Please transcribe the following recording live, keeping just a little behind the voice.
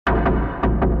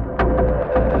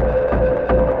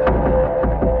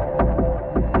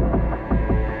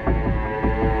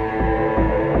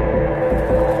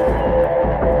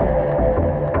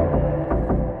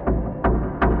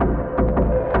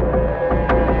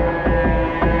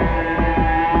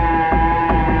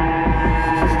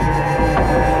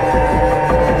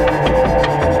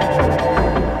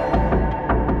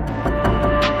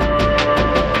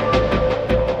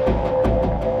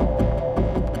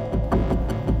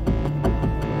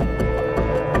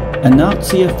A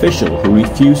Nazi official who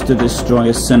refused to destroy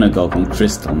a synagogue on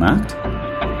Kristallnacht?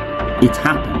 It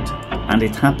happened, and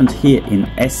it happened here in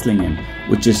Eßlingen,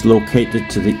 which is located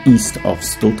to the east of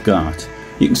Stuttgart.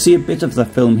 You can see a bit of the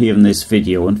film here in this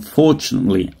video.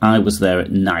 Unfortunately, I was there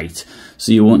at night,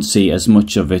 so you won't see as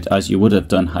much of it as you would have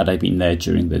done had I been there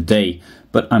during the day.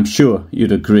 But I'm sure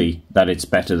you'd agree that it's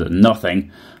better than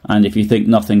nothing, and if you think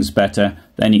nothing's better,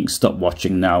 then you can stop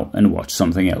watching now and watch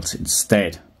something else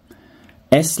instead.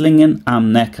 Eßlingen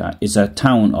am Neckar is a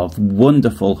town of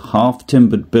wonderful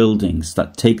half-timbered buildings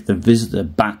that take the visitor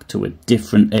back to a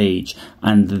different age,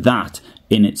 and that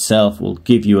in itself will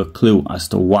give you a clue as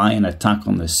to why an attack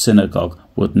on the synagogue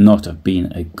would not have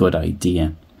been a good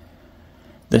idea.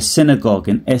 The synagogue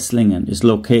in Eßlingen is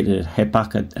located at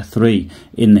Heppächer 3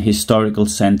 in the historical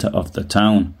centre of the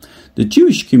town. The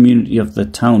Jewish community of the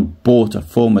town bought a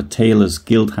former tailors'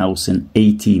 guild house in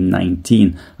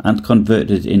 1819 and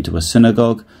converted it into a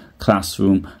synagogue,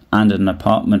 classroom and an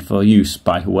apartment for use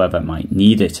by whoever might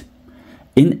need it.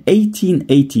 In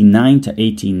 1889 to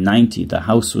 1890 the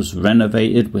house was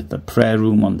renovated, with the prayer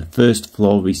room on the first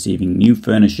floor receiving new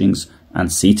furnishings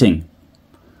and seating.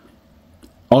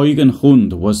 Eugen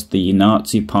Hund was the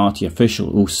Nazi party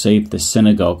official who saved the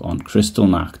synagogue on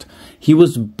Kristallnacht. He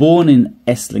was born in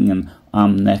Eßlingen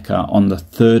am Neckar on the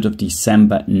 3rd of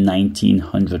December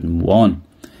 1901.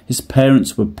 His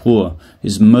parents were poor,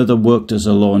 his mother worked as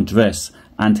a laundress,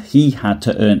 and he had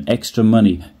to earn extra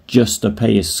money just to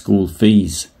pay his school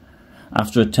fees.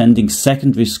 After attending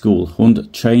secondary school,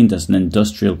 Hund trained as an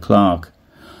industrial clerk.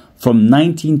 From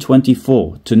 1924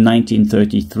 to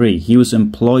 1933, he was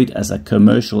employed as a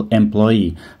commercial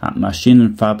employee at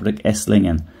Maschinenfabrik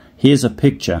Eßlingen. Here's a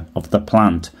picture of the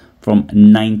plant from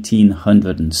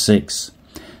 1906.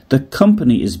 The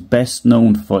company is best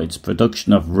known for its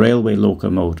production of railway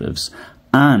locomotives,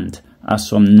 and as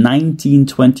from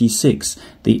 1926,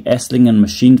 the Eßlingen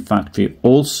machine factory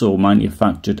also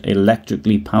manufactured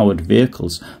electrically powered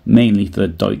vehicles, mainly for the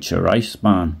Deutsche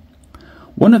Reichsbahn.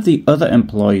 One of the other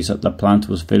employees at the plant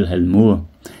was Wilhelm Murr.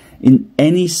 In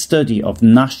any study of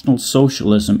National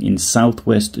Socialism in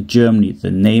southwest Germany,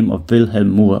 the name of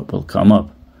Wilhelm Murr will come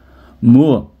up.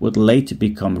 Murr would later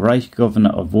become Reich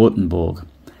Governor of Württemberg.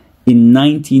 In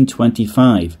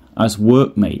 1925, as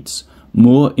workmates,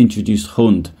 Murr introduced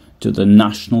Hund to the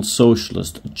National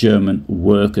Socialist German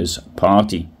Workers'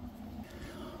 Party.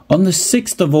 On the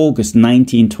 6th of August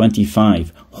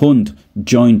 1925, Hund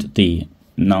joined the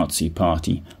Nazi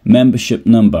Party, membership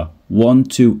number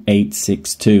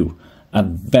 12862, a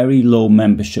very low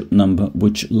membership number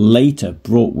which later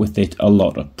brought with it a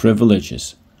lot of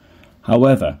privileges.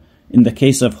 However, in the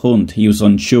case of Hund, he was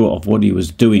unsure of what he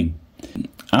was doing.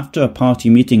 After a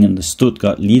party meeting in the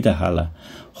Stuttgart Liederhalle,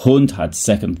 Hund had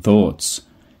second thoughts.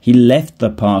 He left the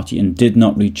party and did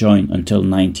not rejoin until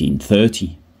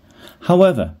 1930.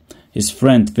 However, his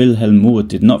friend Wilhelm Murr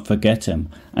did not forget him,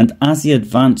 and as he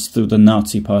advanced through the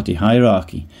Nazi party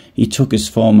hierarchy, he took his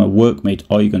former workmate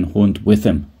Eugen Hund with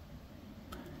him.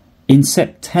 In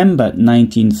September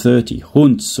 1930,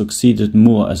 Hund succeeded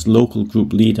Murr as local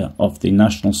group leader of the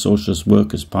National Socialist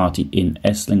Workers' Party in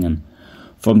Eßlingen.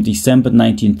 From December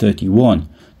 1931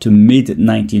 to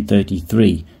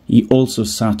mid-1933, he also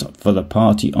sat for the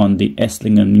party on the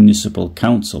Eßlingen Municipal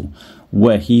Council,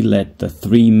 where he led the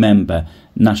three-member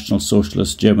National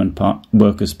Socialist German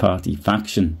Workers' Party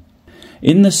faction.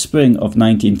 In the spring of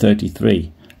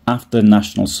 1933, after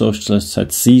National Socialists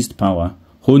had seized power,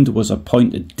 Hund was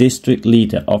appointed district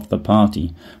leader of the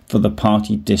party for the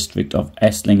party district of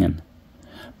Eßlingen.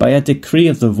 By a decree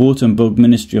of the Württemberg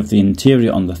Ministry of the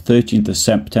Interior on the 13th of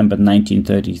September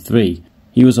 1933,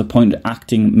 he was appointed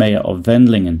acting mayor of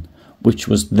Wendlingen, which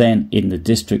was then in the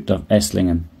district of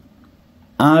Eßlingen.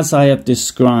 As I have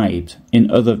described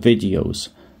in other videos,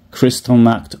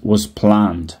 Kristallnacht was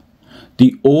planned.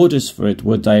 The orders for it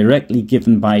were directly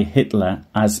given by Hitler,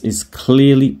 as is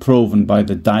clearly proven by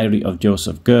the diary of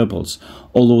Joseph Goebbels,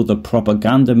 although the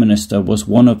propaganda minister was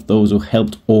one of those who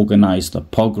helped organise the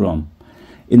pogrom.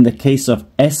 In the case of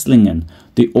Eßlingen,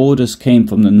 the orders came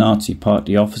from the Nazi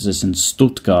party officers in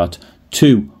Stuttgart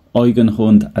to Eugen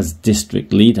Hund as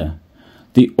district leader.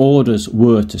 The orders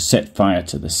were to set fire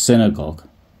to the synagogue.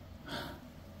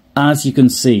 As you can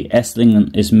see,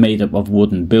 Eßlingen is made up of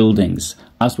wooden buildings,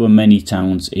 as were many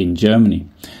towns in Germany.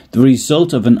 The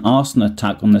result of an arson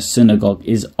attack on the synagogue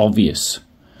is obvious.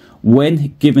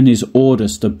 When given his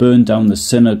orders to burn down the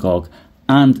synagogue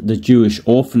and the Jewish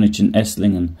orphanage in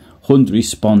Eßlingen, Hund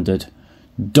responded,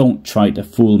 "Don't try to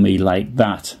fool me like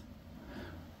that."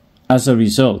 As a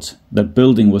result, the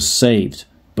building was saved,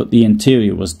 but the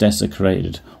interior was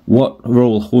desecrated. What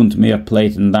role Hund may have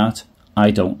played in that,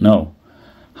 I don't know.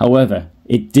 However,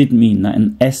 it did mean that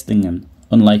in Eßlingen,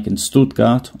 unlike in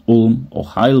Stuttgart, Ulm or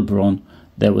Heilbronn,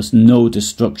 there was no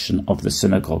destruction of the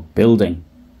synagogue building.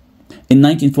 In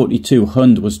 1942,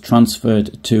 Hund was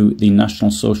transferred to the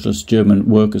National Socialist German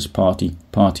Workers'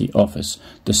 Party office,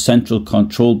 the central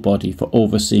control body for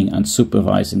overseeing and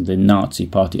supervising the Nazi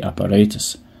party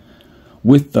apparatus.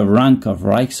 With the rank of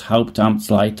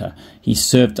Reichshauptamtsleiter, he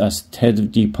served as head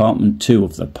of Department 2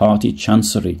 of the party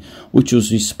chancery, which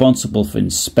was responsible for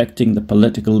inspecting the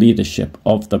political leadership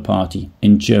of the party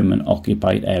in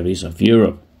German-occupied areas of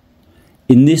Europe.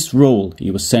 In this role,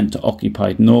 he was sent to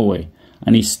occupied Norway,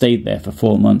 and he stayed there for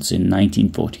 4 months in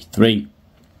 1943.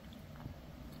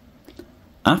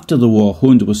 After the war,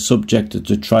 Hund was subjected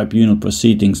to tribunal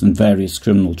proceedings and various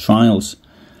criminal trials.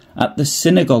 At the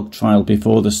synagogue trial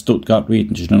before the Stuttgart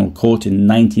Regional Court in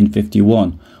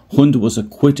 1951, Hund was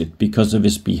acquitted because of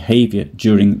his behaviour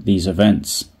during these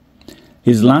events.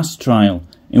 His last trial,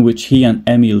 in which he and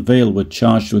Emil Weil were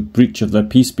charged with breach of the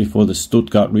peace before the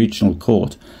Stuttgart Regional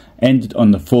Court, ended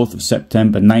on the 4th of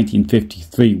September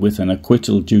 1953 with an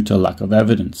acquittal due to lack of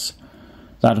evidence.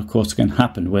 That, of course, can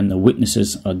happen when the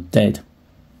witnesses are dead.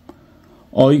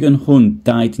 Eugen Hund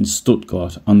died in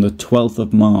Stuttgart on the 12th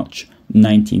of March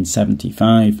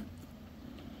 1975.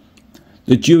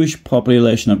 The Jewish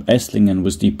population of Eßlingen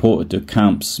was deported to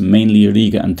camps, mainly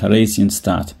Riga and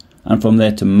Theresienstadt, and from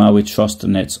there to Maui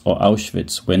Trosteniec or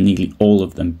Auschwitz, where nearly all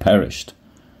of them perished.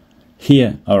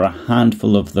 Here are a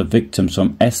handful of the victims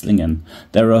from Eßlingen.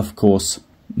 There are, of course,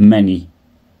 many,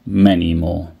 many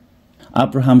more.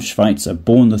 Abraham Schweitzer,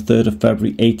 born the 3rd of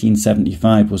February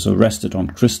 1875, was arrested on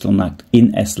Kristallnacht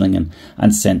in Eßlingen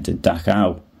and sent to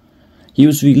Dachau. He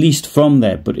was released from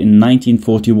there, but in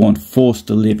 1941 forced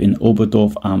to live in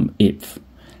Oberdorf am Ipf.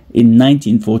 In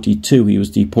 1942 he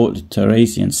was deported to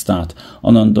Theresienstadt,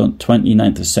 and on the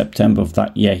 29th of September of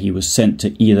that year he was sent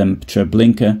to either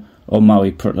Treblinka or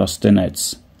Maui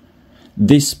Trosteniec.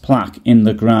 This plaque in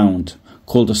the ground,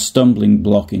 called a stumbling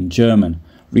block in German,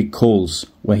 recalls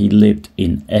where he lived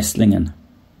in Eßlingen.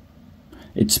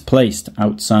 It's placed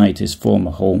outside his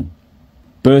former home.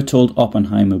 Berthold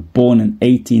Oppenheimer, born in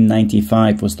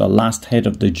 1895, was the last head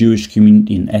of the Jewish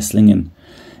community in Eßlingen.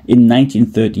 In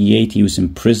 1938 he was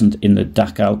imprisoned in the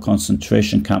Dachau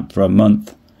concentration camp for a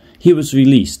month. He was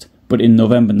released, but in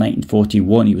November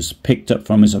 1941 he was picked up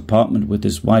from his apartment with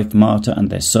his wife Martha and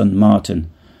their son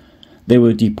Martin. They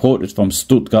were deported from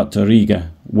Stuttgart to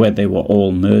Riga, where they were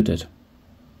all murdered.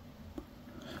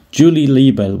 Julie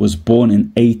Liebel was born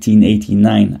in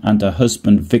 1889 and her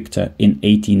husband Victor in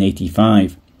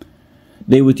 1885.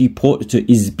 They were deported to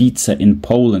Izbica in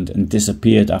Poland and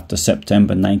disappeared after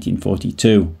September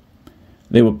 1942.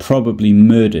 They were probably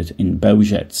murdered in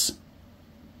Bełżec.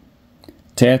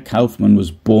 Thea Kaufmann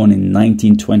was born in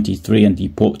 1923 and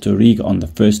deported to Riga on the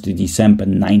 1st of December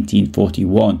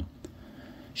 1941.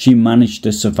 She managed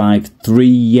to survive 3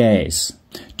 years.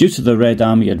 Due to the Red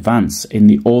Army advance in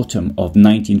the autumn of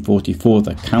 1944,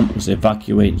 the camp was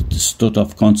evacuated to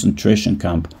Stutthof concentration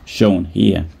camp, shown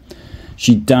here.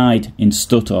 She died in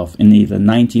Stutthof in either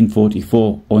 1944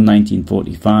 or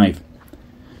 1945.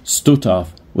 Stutthof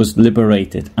was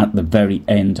liberated at the very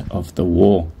end of the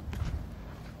war.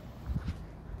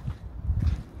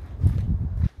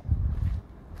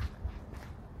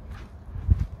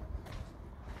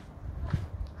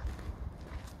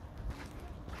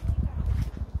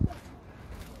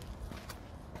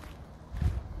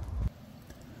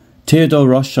 Theodor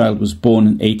Rothschild was born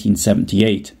in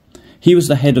 1878. He was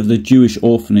the head of the Jewish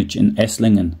orphanage in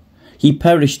Eßlingen. He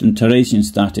perished in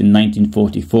Theresienstadt in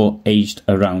 1944, aged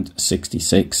around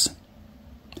 66.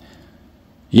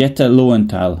 Jette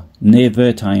Lowenthal, née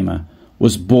Wertheimer,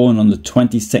 was born on the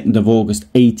 22nd of August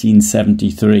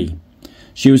 1873.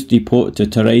 She was deported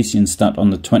to Theresienstadt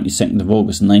on the 22nd of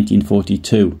August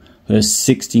 1942, her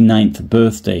 69th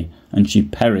birthday, and she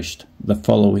perished the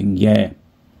following year.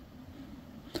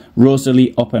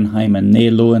 Rosalie Oppenheimer,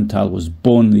 née Lowenthal, was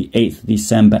born on the 8th of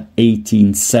December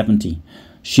 1870.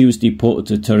 She was deported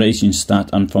to Theresienstadt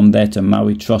and from there to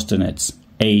Maui Trosteniec,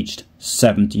 aged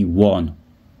 71.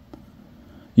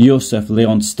 Josef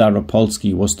Leon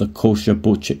Staropolsky was the kosher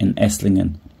butcher in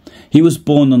Eßlingen. He was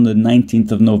born on the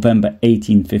 19th of November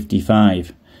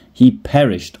 1855. He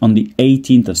perished on the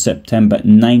 18th of September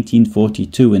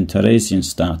 1942 in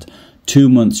Theresienstadt, 2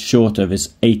 months short of his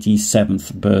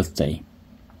 87th birthday.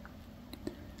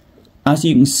 As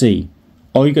you can see,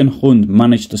 Eugen Hund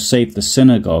managed to save the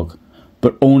synagogue,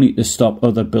 but only to stop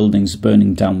other buildings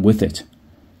burning down with it.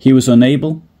 He was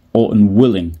unable or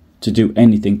unwilling to do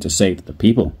anything to save the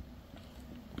people.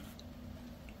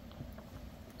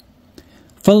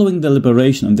 Following the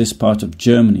liberation of this part of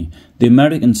Germany, the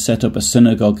Americans set up a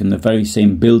synagogue in the very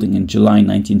same building in July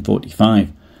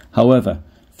 1945. However,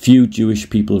 few Jewish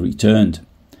people returned.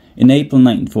 In April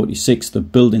 1946, the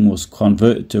building was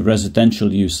converted to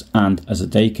residential use and as a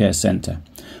daycare centre.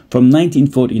 From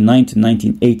 1949 to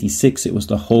 1986, it was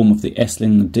the home of the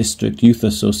Eßlingen District Youth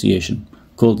Association,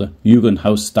 called the Eugen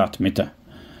Hund.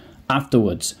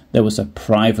 Afterwards, there was a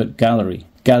private gallery,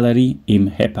 Galerie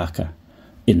im Heppächer,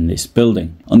 in this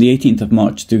building. On the 18th of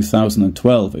March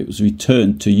 2012, it was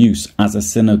returned to use as a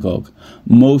synagogue,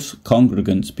 most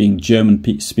congregants being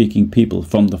German-speaking people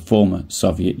from the former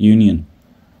Soviet Union.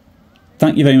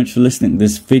 Thank you very much for listening to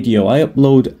this video. I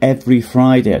upload every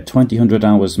Friday at 2000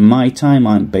 hours my time.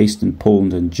 I'm based in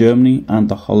Poland and Germany, and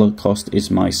the Holocaust is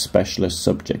my specialist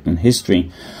subject in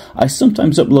history. I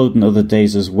sometimes upload on other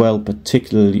days as well,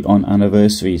 particularly on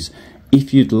anniversaries.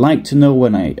 If you'd like to know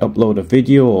when I upload a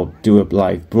video or do a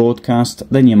live broadcast,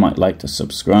 then you might like to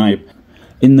subscribe.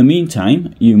 In the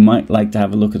meantime, you might like to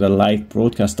have a look at a live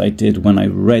broadcast I did when I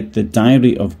read the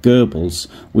diary of Goebbels,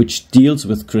 which deals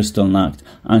with Kristallnacht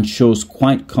and shows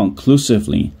quite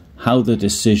conclusively how the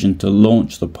decision to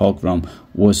launch the pogrom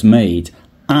was made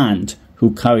and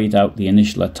who carried out the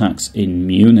initial attacks in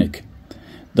Munich.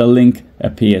 The link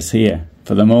appears here.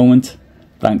 For the moment,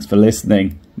 thanks for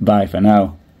listening. Bye for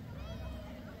now.